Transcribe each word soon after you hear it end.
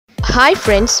Hi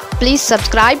friends, please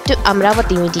subscribe to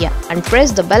Amaravathi Media and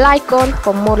press the bell icon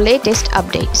for more latest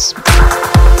updates.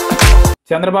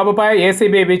 చంద్రబాబుపై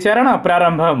ACB విచారణ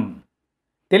ప్రారంభం.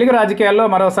 తెలుగు రాజకీయాల్లో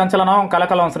మరో సంచలనం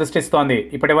కలకలం సృష్టిస్తోంది.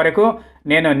 ఇప్పటి వరకు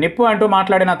నేను నిప్పు అంటూ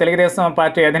మాట్లాడిన తెలుగుదేశం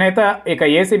పార్టీ అధినేత ఇక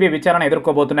ఏసీబీ విచారణ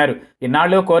ఎదుర్కోబోతున్నారు.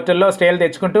 ఇన్నాళ్లు కోర్టుల్లో స్టేలు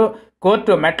తెచ్చుకుంటూ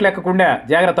కోర్టు మెట్లెక్కకుండా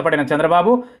జాగ్రత్త పడిన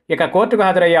చంద్రబాబు ఇక కోర్టుకు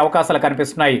హాజరయ్యే అవకాశాలు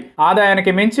కనిపిస్తున్నాయి.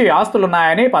 ఆదాయానికి మించి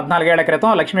ఆస్తులున్నాయని 14 ఏళ్ల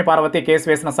క్రితం లక్ష్మి పార్వతి కేసు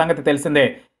వేసిన సంగతి తెలిసిందే.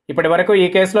 ఇప్పటి వరకు ఈ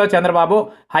కేసులో చంద్రబాబు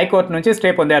హైకోర్టు నుంచి స్టే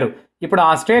పొందారు. ఇప్పుడు ఆ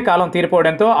స్టే కాలం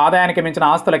తీరిపోవడంతో ఆదాయానికి మించిన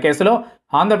ఆస్తుల కేసులో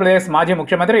ఆంధ్రప్రదేశ్ మాజీ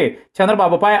ముఖ్యమంత్రి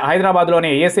చంద్రబాబుపై హైదరాబాద్లోని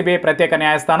ఏసీబీ ప్రత్యేక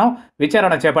న్యాయస్థానం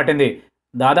విచారణ చేపట్టింది.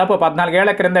 దాదాపు 14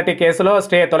 ఏళ్ల క్రిందటి కేసులో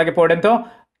స్టే తొలగిపోవడంతో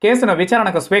కేసును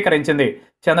విచారణకు స్వీకరించింది.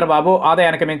 చంద్రబాబు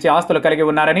ఆదాయానికి మించి ఆస్తులు కలిగి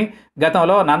ఉన్నారని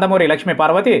గతంలో నందమూరి లక్ష్మి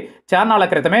పార్వతి చాన్నాళ్ల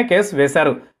క్రితమే కేసు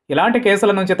వేశారు. ఇలాంటి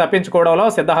కేసుల నుంచి తప్పించుకోవడంలో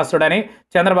సిద్ధహస్తుడని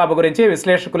చంద్రబాబు గురించి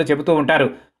విశ్లేషకులు చెబుతూ ఉంటారు.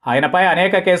 ఆయనపై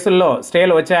అనేక కేసుల్లో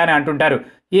స్టేలు వచ్చాయని అంటుంటారు.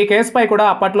 ఈ కేసుపై కూడా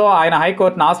అప్పట్లో ఆయన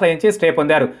హైకోర్టును ఆశ్రయించి స్టే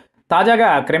పొందారు.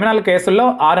 తాజాగా క్రిమినల్ కేసుల్లో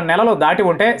 6 నెలలు దాటి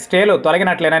ఉంటే స్టేలు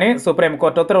తొలగినట్లేనని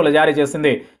సుప్రీంకోర్టు ఉత్తర్వులు జారీ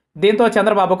చేసింది. దీంతో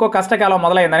చంద్రబాబుకు కష్టకాలం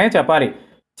మొదలైందని చెప్పాలి.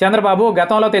 చంద్రబాబు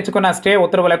గతంలో తెచ్చుకున్న స్టే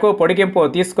ఉత్తర్వులకు పొడిగింపు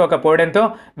తీసుకోకపోవడంతో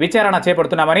విచారణ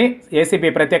చేపడుతున్నామని ఏసీబీ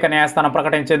ప్రత్యేక న్యాయస్థానం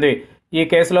ప్రకటించింది. ఈ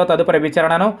కేసులో తదుపరి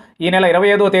విచారణను ఈ నెల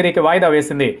 25వ తేదీకి వాయిదా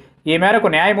వేసింది. ఈ మేరకు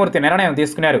న్యాయమూర్తి నిర్ణయం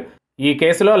తీసుకున్నారు. ఈ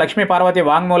కేసులో లక్ష్మీ పార్వతి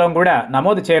వాంగ్మూలం కూడా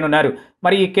నమోదు చేయనున్నారు.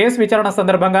 మరి ఈ కేసు విచారణ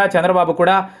సందర్భంగా చంద్రబాబు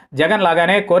కూడా జగన్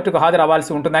లాగానే కోర్టుకు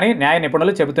హాజరవ్వాల్సి ఉంటుందని న్యాయ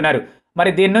నిపుణులు చెబుతున్నారు.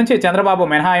 మరి దీని నుంచి చంద్రబాబు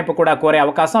మినహాయింపు కూడా కోరే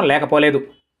అవకాశం లేకపోలేదు.